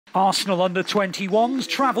Arsenal under-21s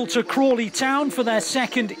travel to Crawley Town for their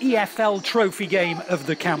second EFL Trophy game of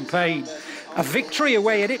the campaign. A victory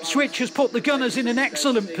away at Ipswich has put the Gunners in an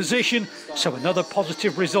excellent position, so another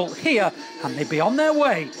positive result here and they'll be on their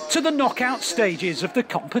way to the knockout stages of the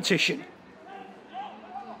competition.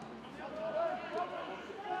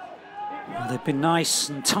 Well, they've been nice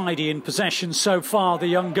and tidy in possession so far, the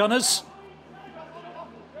young Gunners.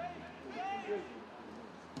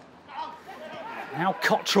 Now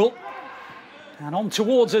Cottrell, and on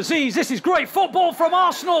towards Azeez. This is great football from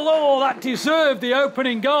Arsenal. Oh, that deserved the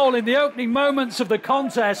opening goal in the opening moments of the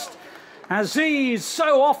contest. Azeez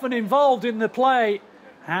so often involved in the play,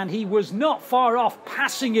 and he was not far off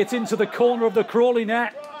passing it into the corner of the Crawley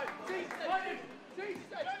net.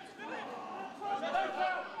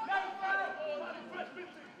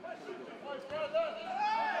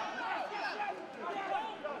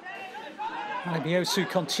 Alibiosu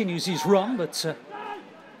continues his run, but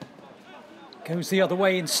goes the other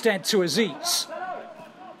way instead to Azeez.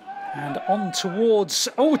 And on towards...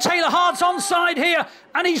 Oh, Taylor-Hart's onside here,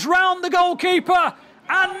 and he's round the goalkeeper,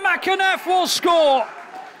 and McEneff will score.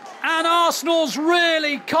 And Arsenal's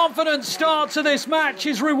really confident start to this match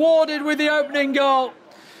is rewarded with the opening goal.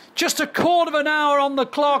 Just a quarter of an hour on the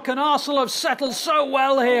clock, and Arsenal have settled so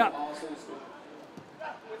well here.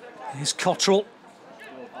 Here's Cottrell.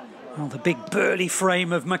 Well, the big burly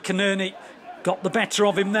frame of McInerney got the better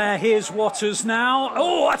of him there. Here's Waters now.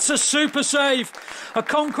 Oh, that's a super save.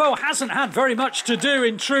 Okonkwo hasn't had very much to do,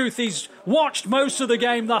 in truth. He's watched most of the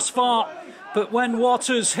game thus far. But when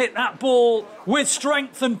Waters hit that ball with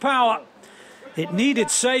strength and power, it needed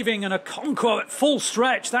saving, and Okonkwo at full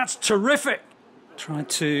stretch. That's terrific. Tried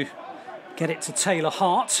to get it to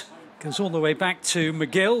Taylor-Hart. Goes all the way back to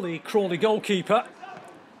McGill, the Crawley goalkeeper.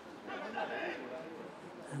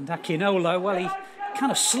 And Akinola, well, he kind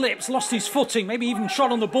of slipped, lost his footing, maybe even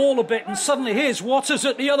shot on the ball a bit, and suddenly here's Waters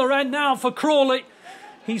at the other end now for Crawley.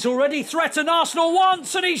 He's already threatened Arsenal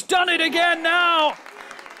once, and he's done it again now.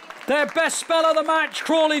 Their best spell of the match,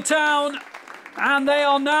 Crawley Town, and they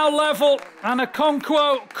are now level, and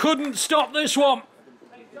Okonkwo couldn't stop this one.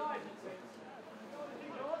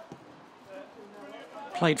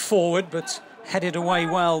 Played forward, but headed away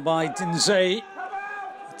well by Dinzey.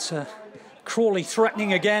 Crawley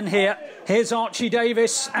threatening again here. Here's Archie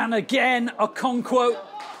Davis, and again Okonkwo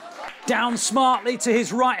down smartly to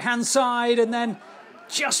his right-hand side, and then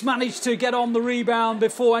just managed to get on the rebound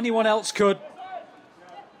before anyone else could.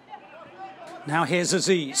 Now here's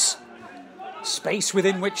Azeez. Space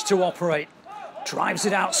within which to operate. Drives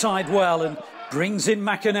it outside well and brings in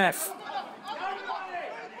McEneff.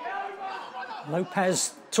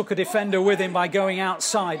 Lopez took a defender with him by going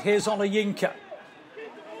outside. Here's Olayinka.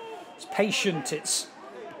 It's patient, it's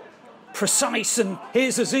precise, and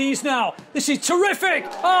here's Azeez now. This is terrific.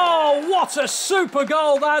 Oh, what a super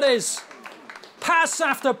goal that is. Pass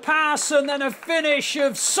after pass, and then a finish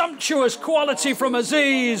of sumptuous quality from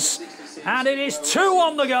Azeez. And it is 2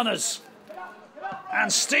 on the Gunners.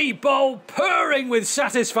 And Steve Bold purring with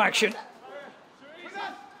satisfaction.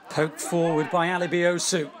 Poked forward by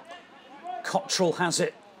Alibiosu. Cottrell has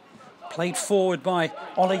it. Played forward by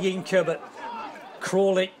Olayinka, but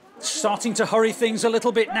Crawley starting to hurry things a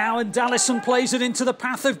little bit now, and Dallison plays it into the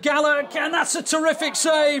path of Gallagher, and that's a terrific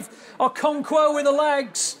save. Okonkwo with the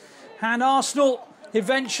legs, and Arsenal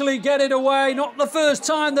eventually get it away. Not the first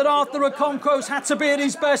time that Arthur Okonkwo's had to be at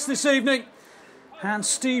his best this evening. And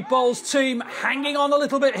Steve Bold's team hanging on a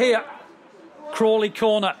little bit here. Crawley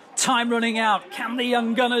corner, time running out. Can the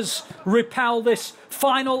young Gunners repel this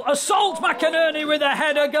final assault? McInerney with a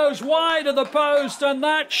header goes wide of the post, and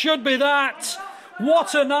that should be that.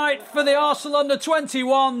 What a night for the Arsenal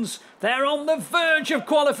under-21s. They're on the verge of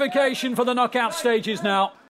qualification for the knockout stages now.